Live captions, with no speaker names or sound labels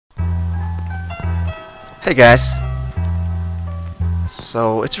Hey guys,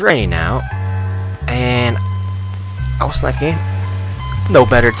 so it's raining out, and I was thinking no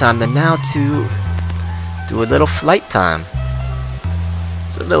better time than now to do a little flight time.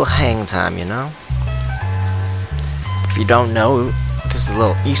 It's a little hang time, you know. If you don't know, this is a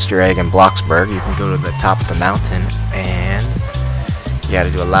little Easter egg in Bloxburg. You can go to the top of the mountain and you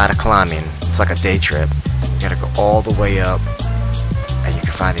gotta do a lot of climbing. It's like a day trip. You gotta go all the way up and you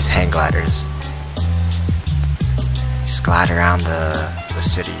can find these hang gliders. Just glide around the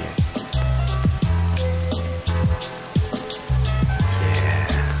city.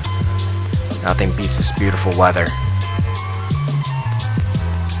 Yeah. Nothing beats this beautiful weather.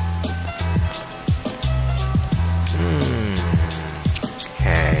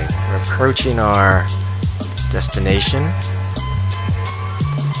 Okay, we're approaching our destination.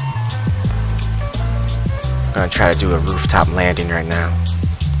 I'm gonna try to do a rooftop landing right now.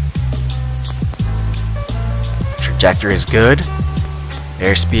 Trajectory is good.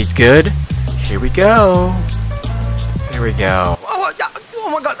 Airspeed good. Here we go. Here we go. Oh my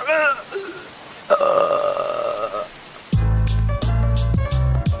god.